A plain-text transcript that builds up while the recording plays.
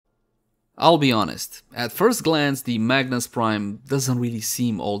I'll be honest, at first glance the Magnus Prime doesn't really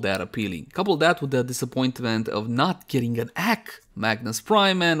seem all that appealing. Couple that with the disappointment of not getting an Magnus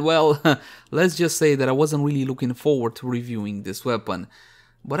Prime, and well, let's just say that I wasn't really looking forward to reviewing this weapon.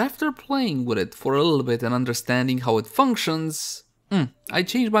 But after playing with it for a little bit and understanding how it functions, I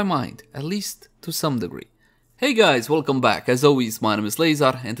changed my mind, at least to some degree. Hey guys, welcome back. As always, my name is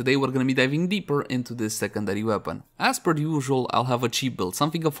Leyzar, and today we're gonna be diving deeper into this secondary weapon. As per usual, I'll have a cheap build,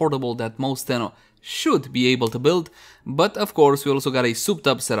 something affordable that most Tenno should be able to build, but of course we also got a souped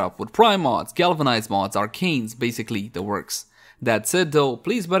up setup with prime mods, galvanized mods, arcanes, basically the works. That said though,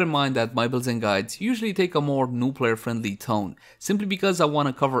 please bear in mind that my builds and guides usually take a more new player friendly tone, simply because I want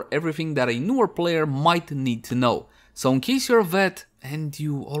to cover everything that a newer player might need to know. So in case you're a vet and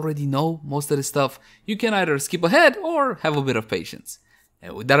you already know most of this stuff, you can either skip ahead or have a bit of patience.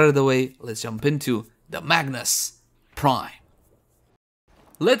 And with that out of the way, let's jump into the Magnus Prime.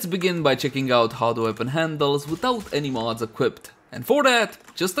 Let's begin by checking out how the weapon handles without any mods equipped. And for that,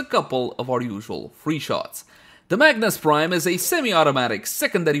 just a couple of our usual free shots. The Magnus Prime is a semi-automatic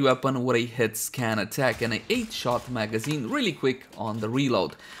secondary weapon with a hit scan attack and an 8-shot magazine, really quick on the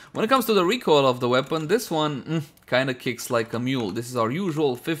reload. When it comes to the recoil of the weapon, this one kinda kicks like a mule. This is our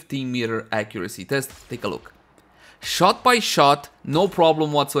usual 15-meter accuracy test. Take a look. Shot by shot, no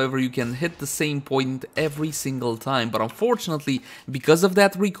problem whatsoever, you can hit the same point every single time, but unfortunately, because of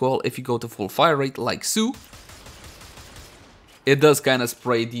that recoil, if you go to full fire rate like so, it does kind of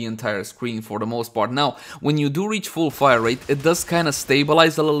spray the entire screen for the most part. Now, when you do reach full fire rate, it does kind of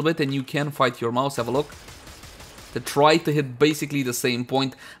stabilize a little bit and you can fight your mouse, have a look, to try to hit basically the same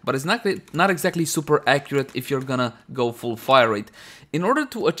point, but it's not exactly super accurate if you're gonna go full fire rate. In order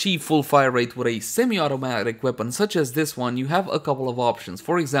to achieve full fire rate with a semi-automatic weapon such as this one, you have a couple of options.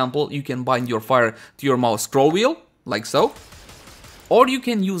 For example, you can bind your fire to your mouse scroll wheel, like so. Or you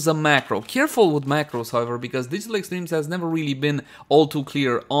can use a macro. Careful with macros, however, because Digital Extremes has never really been all too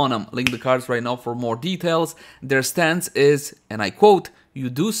clear on them. Link the cards right now for more details. Their stance is, and I quote, "You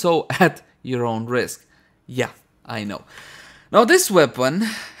do so at your own risk." Yeah, I know. Now this weapon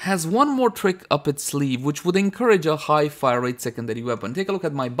has one more trick up its sleeve, which would encourage a high fire rate secondary weapon. Take a look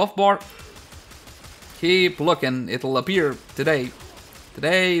at my buff bar. Keep looking, it'll appear today.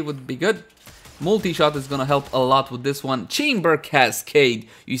 Today would be good. Multi-shot is gonna help a lot with this one. Chamber Cascade.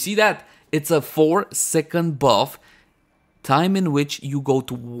 You see that? It's a 4-second buff. Time in which you go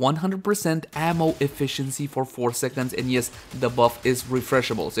to 100% ammo efficiency for 4 seconds. And yes, the buff is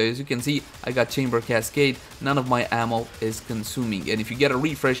refreshable. So as you can see, I got Chamber Cascade. None of my ammo is consuming. And if you get a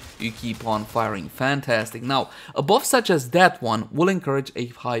refresh, you keep on firing. Fantastic. Now, a buff such as that one will encourage a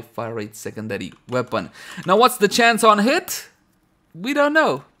high fire rate secondary weapon. Now, what's the chance on hit? We don't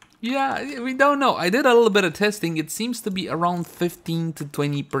know. Yeah, we don't know. I did a little bit of testing. It seems to be around 15 to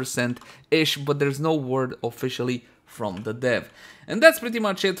 20%-ish, but there's no word officially from the dev. And that's pretty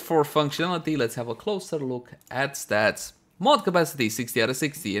much it for functionality. Let's have a closer look at stats. Mod capacity 60 out of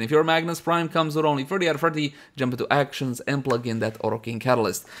 60, and if your Magnus Prime comes with only 30 out of 30, jump into actions and plug in that Auto King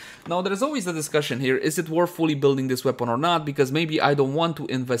Catalyst. Now there's always a discussion here, is it worth fully building this weapon or not, because maybe I don't want to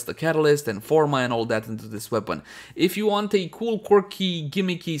invest a Catalyst and Forma and all that into this weapon. If you want a cool, quirky,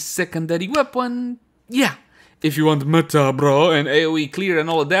 gimmicky secondary weapon, yeah. If you want meta, bro, and AoE clear and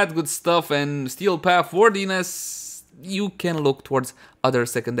all of that good stuff and steel path worthiness, you can look towards other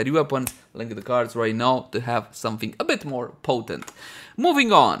secondary weapons. Link in the cards right now to have something a bit more potent.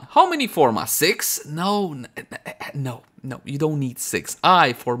 Moving on, how many Forma? 6? No, you don't need 6.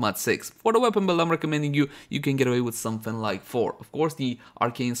 I format 6. For the weapon build I'm recommending you can get away with something like 4. Of course, the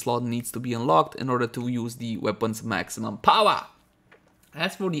arcane slot needs to be unlocked in order to use the weapon's maximum power.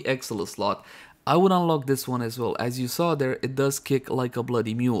 As for the Exilus Slot, I would unlock this one as well. As you saw there, it does kick like a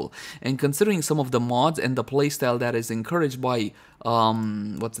bloody mule. And considering some of the mods and the playstyle that is encouraged by,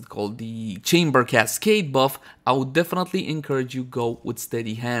 the Chamber Cascade buff, I would definitely encourage you go with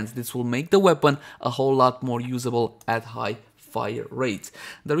steady hands. This will make the weapon a whole lot more usable at high fire rates.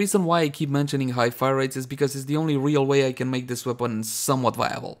 The reason why I keep mentioning high fire rates is because it's the only real way I can make this weapon somewhat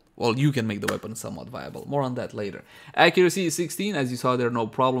viable. Well, you can make the weapon somewhat viable. More on that later. Accuracy is 16, as you saw there, no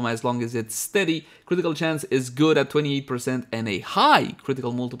problem as long as it's steady. Critical chance is good at 28% and a high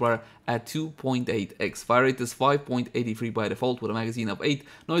critical multiplier at 2.8x. Fire rate is 5.83 by default with a magazine of 8.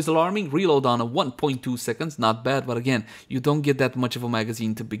 Noise alarming, reload on 1.2 seconds, not bad, but again, you don't get that much of a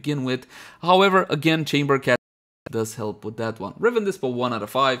magazine to begin with. However, again, Chamber Cat does help with that one. Riven Dispo 1 out of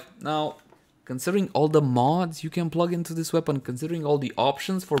 5. Now, considering all the mods you can plug into this weapon, considering all the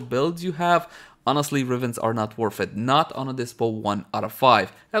options for builds you have, Honestly, Rivens are not worth it. Not on a Dispo 1 out of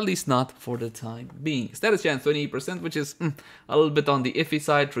 5. At least not for the time being. Status chance 28%, which is a little bit on the iffy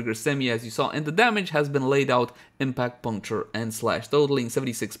side. Trigger semi as you saw. And the damage has been laid out. Impact, puncture, and slash. Totaling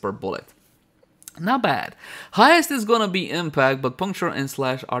 76 per bullet. Not bad. Highest is gonna be impact, but puncture and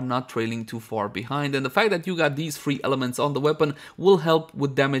slash are not trailing too far behind. And the fact that you got these 3 elements on the weapon will help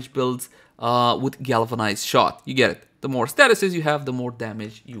with damage builds with galvanized shot. You get it. The more statuses you have, the more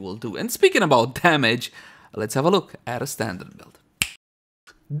damage you will do. And speaking about damage, let's have a look at a standard build.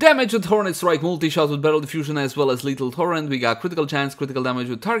 Damage with Hornet Strike, multi-shot with Barrel Diffusion as well as Lethal Torrent. We got critical chance, critical damage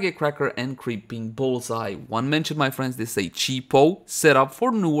with Target Cracker and Creeping Bullseye. One mention, my friends, this is a cheapo setup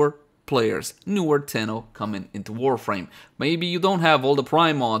for newer players, newer Tenno coming into Warframe. Maybe you don't have all the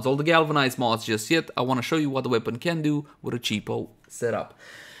Prime mods, all the Galvanized mods just yet. I want to show you what the weapon can do with a cheapo setup.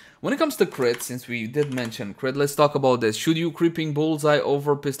 When it comes to crit, since we did mention crit, let's talk about this. Should you Creeping Bullseye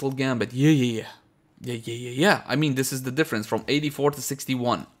over Pistol Gambit? Yeah. I mean, this is the difference from 84 to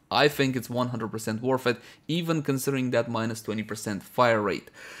 61. I think it's 100% worth it, even considering that minus 20% fire rate.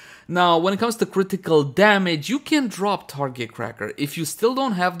 Now, when it comes to critical damage, you can drop Target Cracker. If you still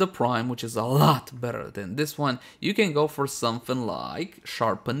don't have the Prime, which is a lot better than this one, you can go for something like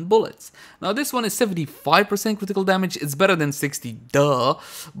Sharpened Bullets. Now, this one is 75% critical damage. It's better than 60, duh,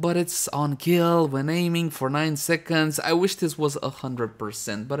 but it's on kill when aiming for 9 seconds. I wish this was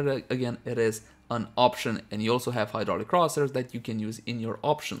 100%, but again, it is an option, and you also have hydraulic crosshairs that you can use in your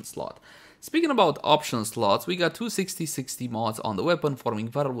option slot. Speaking about option slots, we got two 60/60 mods on the weapon, forming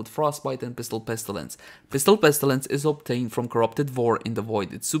Viral with Frostbite and Pistol Pestilence. Pistol Pestilence is obtained from Corrupted Vor in the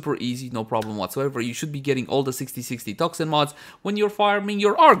Void. It's super easy, no problem whatsoever. You should be getting all the 60/60 Toxin mods when you're farming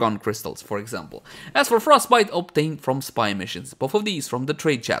your Argon Crystals, for example. As for Frostbite, obtained from Spy Missions. Both of these from the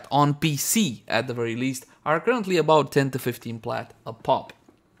trade chat, on PC at the very least, are currently about 10 to 15 plat a pop.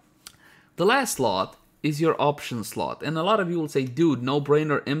 The last slot is your option slot, and a lot of you will say, dude,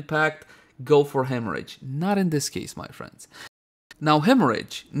 no-brainer, impact, go for Hemorrhage. Not in this case, my friends. Now,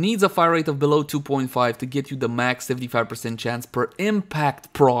 Hemorrhage needs a fire rate of below 2.5 to get you the max 75% chance per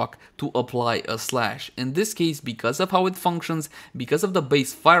impact proc to apply a slash. In this case, because of how it functions, because of the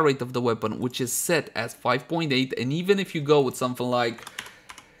base fire rate of the weapon, which is set as 5.8, and even if you go with something like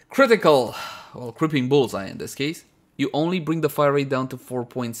critical, well, Creeping Bullseye in this case, you only bring the fire rate down to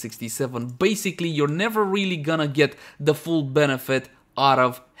 4.67. Basically, you're never really gonna get the full benefit out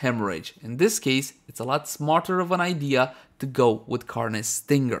of Hemorrhage. In this case, it's a lot smarter of an idea to go with Carnage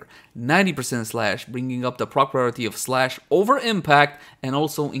Stinger. 90% slash, bringing up the proc priority of slash over impact and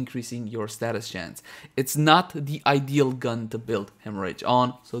also increasing your status chance. It's not the ideal gun to build Hemorrhage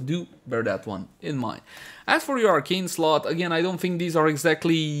on, so do bear that one in mind. As for your Arcane slot, again, I don't think these are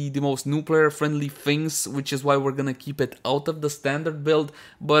exactly the most new player friendly things, which is why we're gonna keep it out of the standard build,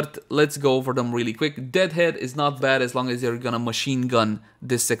 but let's go over them really quick. Deadhead is not bad as long as you're gonna machine gun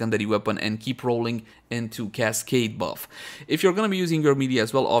this secondary weapon and keep rolling into Cascade buff. If you're gonna be using your melee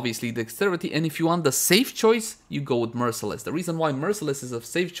as well, obviously Dexterity, and if you want the safe choice, you go with Merciless. The reason why Merciless is a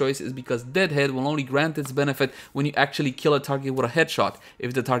safe choice is because Deadhead will only grant its benefit when you actually kill a target with a headshot.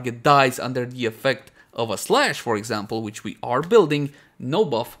 If the target dies under the effect of a slash, for example, which we are building, no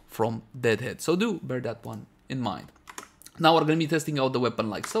buff from Deadhead. So do bear that one in mind. Now we're going to be testing out the weapon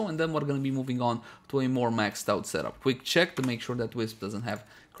like so, and then we're going to be moving on to a more maxed out setup. Quick check to make sure that Wisp doesn't have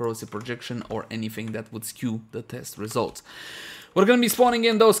corrosive projection or anything that would skew the test results. We're going to be spawning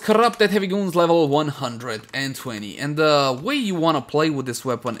in those corrupted heavy goons level 120, and the way you want to play with this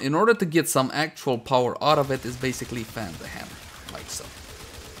weapon in order to get some actual power out of it is basically fan the hammer, like so.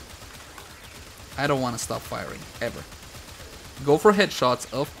 I don't want to stop firing, ever. Go for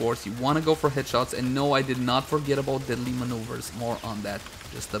headshots, of course, you want to go for headshots, and no, I did not forget about deadly maneuvers, more on that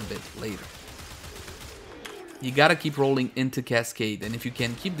just a bit later. You gotta keep rolling into Cascade, and if you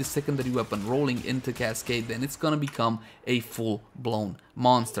can keep the secondary weapon rolling into Cascade, then it's gonna become a full-blown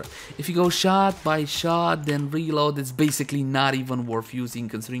monster. If you go shot by shot, then reload, it's basically not even worth using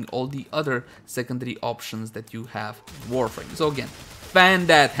considering all the other secondary options that you have in Warframe. So again, fan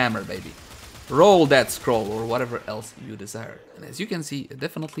that hammer, baby. Roll that scroll or whatever else you desire. And as you can see, it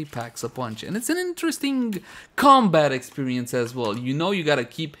definitely packs a punch. And it's an interesting combat experience as well. You know you gotta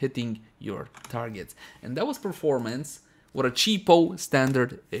keep hitting your targets. And that was performance with a cheapo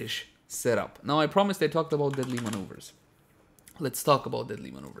standard-ish setup. Now I promised I talked about deadly maneuvers. Let's talk about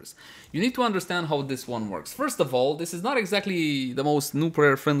deadly maneuvers. You need to understand how this one works. First of all, this is not exactly the most new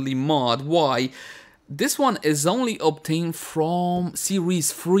player friendly mod. Why? This one is only obtained from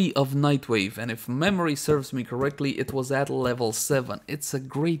series 3 of Nightwave, and if memory serves me correctly, it was at level 7. It's a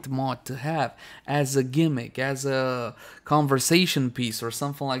great mod to have as a gimmick, as a conversation piece or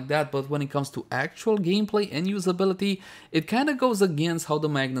something like that, but when it comes to actual gameplay and usability, it kind of goes against how the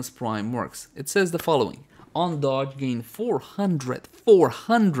Magnus Prime works. It says the following: on dodge, gain 400%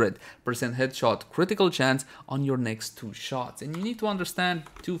 headshot critical chance on your next 2 shots. And you need to understand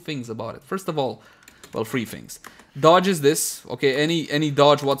 2 things about it. First of all, well, 3 things. Dodge is this, okay, any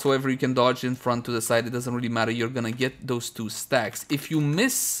dodge whatsoever you can dodge in front to the side, it doesn't really matter, you're gonna get those 2 stacks. If you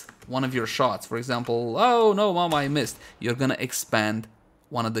miss one of your shots, for example, oh no, mama, I missed, you're gonna expand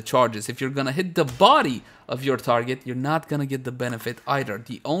one of the charges. If you're gonna hit the body of your target, you're not gonna get the benefit either.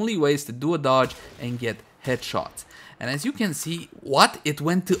 The only way is to do a dodge and get headshots. And as you can see, what? It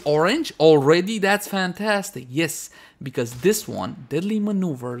went to orange already? That's fantastic. Yes, because this one, Deadly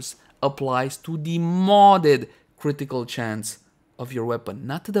Maneuvers, applies to the modded critical chance of your weapon,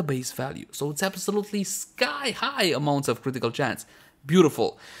 not to the base value. So it's absolutely sky high amounts of critical chance.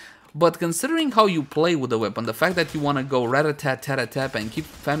 Beautiful. But considering how you play with the weapon, the fact that you want to go rat-a-tat-tat-a-tap and keep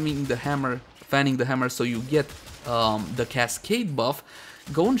fanning the hammer so you get the Cascade buff,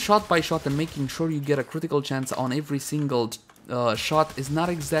 going shot by shot and making sure you get a critical chance on every single shot is not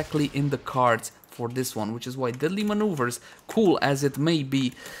exactly in the cards for this one, which is why Deadly Maneuvers, cool as it may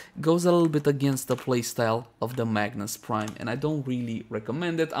be, goes a little bit against the playstyle of the Magnus Prime, and I don't really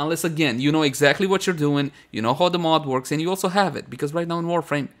recommend it unless, again, you know exactly what you're doing, you know how the mod works, and you also have it, because right now in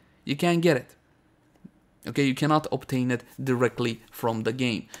Warframe, you can't get it. Okay, you cannot obtain it directly from the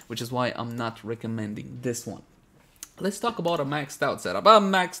game, which is why I'm not recommending this one. Let's talk about a maxed out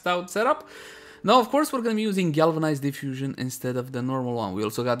setup. Now, of course, we're going to be using Galvanized Diffusion instead of the normal one. We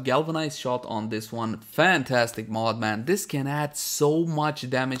also got Galvanized Shot on this one. Fantastic mod, man. This can add so much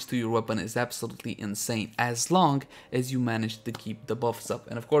damage to your weapon. It's absolutely insane, as long as you manage to keep the buffs up.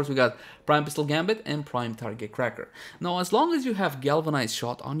 And of course, we got Prime Pistol Gambit and Prime Target Cracker. Now, as long as you have Galvanized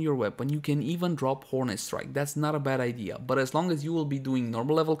Shot on your weapon, you can even drop Hornet Strike. That's not a bad idea. But as long as you will be doing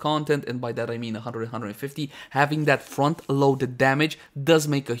normal level content, and by that I mean 100-150, having that front-loaded damage does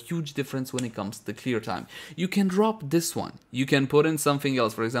make a huge difference when it comes to clear time. You can drop this one. You can put in something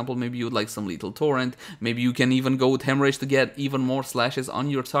else. For example, maybe you'd like some Lethal Torrent. Maybe you can even go with Hemorrhage to get even more slashes on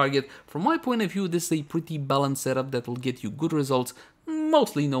your target. From my point of view, this is a pretty balanced setup that will get you good results,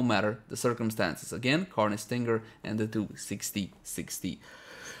 mostly no matter the circumstances. Again, Carnage Stinger and the 260-60.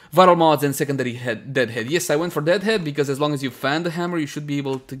 Viral mods and secondary Deadhead. Yes, I went for Deadhead because as long as you fan the hammer, you should be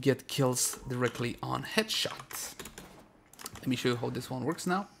able to get kills directly on headshots. Let me show you how this one works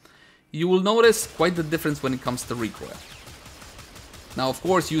now. You will notice quite the difference when it comes to recoil. Now, of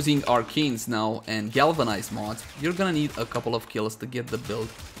course, using Arcanes now and Galvanized mods, you're gonna need a couple of kills to get the build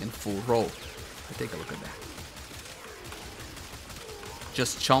in full roll. Take a look at that.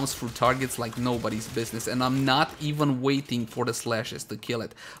 Just chomps through targets like nobody's business, and I'm not even waiting for the slashes to kill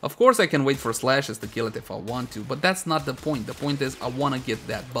it. Of course, I can wait for slashes to kill it if I want to, but that's not the point. The point is I want to get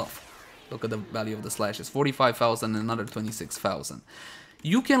that buff. Look at the value of the slashes, 45,000 and another 26,000.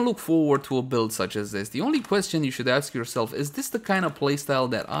 You can look forward to a build such as this. The only question you should ask yourself, is this the kind of playstyle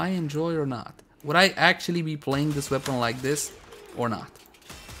that I enjoy or not? Would I actually be playing this weapon like this or not?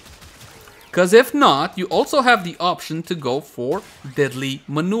 Because if not, you also have the option to go for Deadly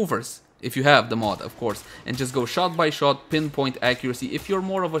Maneuvers. If you have the mod, of course. And just go shot by shot, pinpoint accuracy. If you're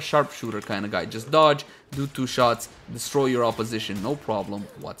more of a sharpshooter kind of guy, just dodge, do 2 shots, destroy your opposition, no problem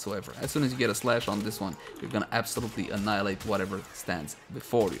whatsoever. As soon as you get a slash on this one, you're gonna absolutely annihilate whatever stands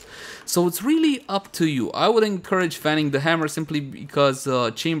before you. So it's really up to you. I would encourage fanning the hammer simply because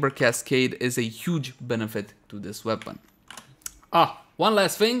Chamber Cascade is a huge benefit to this weapon. One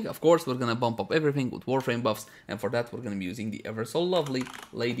last thing, of course, we're gonna bump up everything with Warframe buffs, and for that we're gonna be using the ever so lovely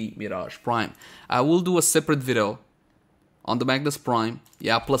Lady Mirage Prime. I will do a separate video on the Magnus Prime,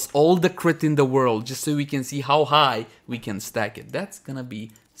 yeah, plus all the crit in the world, just so we can see how high we can stack it. That's gonna be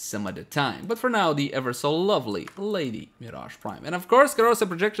some other time. But for now, the ever so lovely Lady Mirage Prime. And of course, Corrosive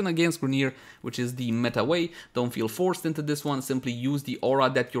Projection against Grenier, which is the meta way. Don't feel forced into this one, simply use the aura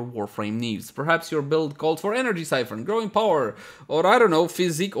that your Warframe needs. Perhaps your build calls for Energy Siphon, Growing Power, or I don't know,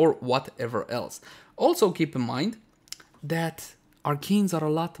 Physique, or whatever else. Also keep in mind that Arcanes are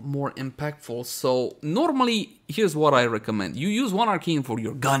a lot more impactful, so normally, here's what I recommend. You use one Arcane for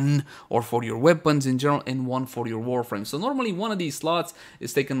your gun, or for your weapons in general, and one for your Warframe. So normally one of these slots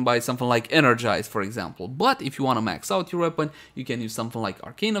is taken by something like Energize, for example. But if you want to max out your weapon, you can use something like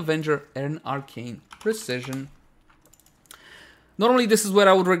Arcane Avenger and Arcane Precision. Normally this is where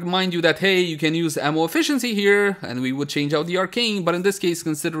I would remind you that, hey, you can use ammo efficiency here, and we would change out the arcane, but in this case,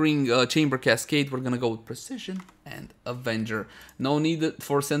 considering Chamber Cascade, we're gonna go with precision and Avenger. No need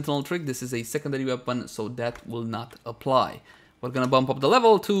for Sentinel Trick, this is a secondary weapon, so that will not apply. We're gonna bump up the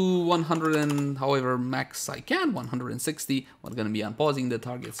level to 100 and however max I can, 160. We're gonna be unpausing the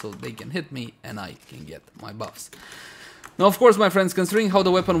target so they can hit me and I can get my buffs. Now, of course, my friends, considering how the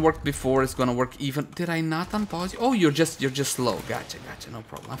weapon worked before, it's gonna work even. Did I not unpause you? Oh, you're just slow. Gotcha, no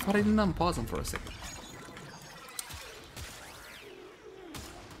problem. I thought I didn't unpause him for a second.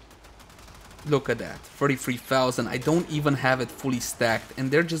 Look at that, 33,000. I don't even have it fully stacked,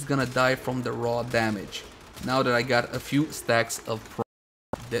 and they're just gonna die from the raw damage. Now that I got a few stacks of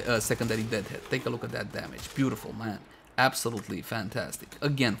secondary dead hit. Take a look at that damage. Beautiful, man. Absolutely fantastic.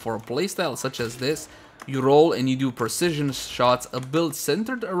 Again, for a playstyle such as this, you roll and you do precision shots. A build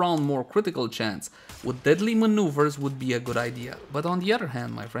centered around more critical chance with deadly maneuvers would be a good idea. But on the other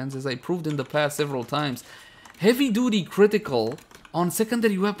hand, my friends, as I proved in the past several times, heavy duty critical on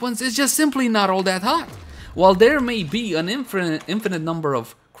secondary weapons is just simply not all that hot. While there may be an infinite number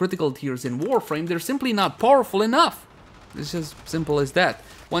of critical tiers in Warframe, they're simply not powerful enough. It's just simple as that.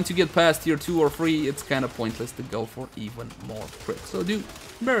 Once you get past tier 2 or 3, it's kind of pointless to go for even more crit. So do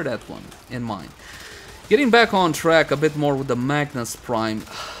bear that one in mind. Getting back on track a bit more with the Magnus Prime,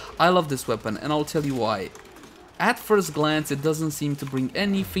 I love this weapon and I'll tell you why. At first glance, it doesn't seem to bring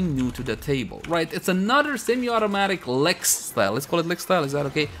anything new to the table, right? It's another semi-automatic Lex style. Let's call it Lex style, is that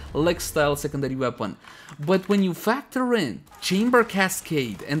okay? Lex style secondary weapon. But when you factor in Chamber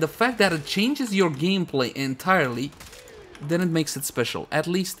Cascade and the fact that it changes your gameplay entirely, then it makes it special, at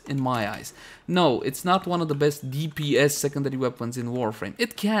least in my eyes. No, it's not one of the best DPS secondary weapons in Warframe.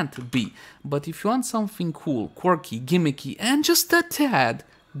 It can't be. But if you want something cool, quirky, gimmicky, and just a tad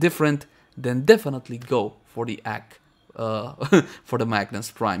different, then definitely go for the AK, for the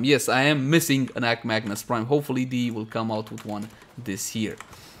Magnus Prime. Yes, I am missing an AK Magnus Prime. Hopefully D will come out with one this year.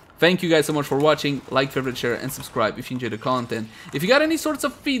 Thank you guys so much for watching. Like, favorite, share, and subscribe if you enjoy the content. If you got any sorts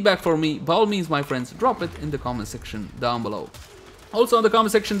of feedback for me, by all means, my friends, drop it in the comment section down below. Also in the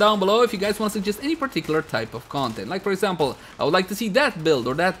comment section down below, if you guys want to suggest any particular type of content. Like, for example, I would like to see that build,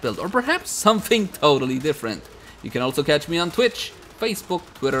 or perhaps something totally different. You can also catch me on Twitch, Facebook,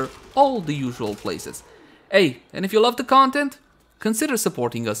 Twitter, all the usual places. Hey, and if you love the content, consider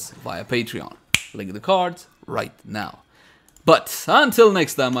supporting us via Patreon. Link in the cards right now. But until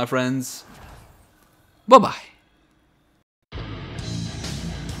next time, my friends, bye-bye.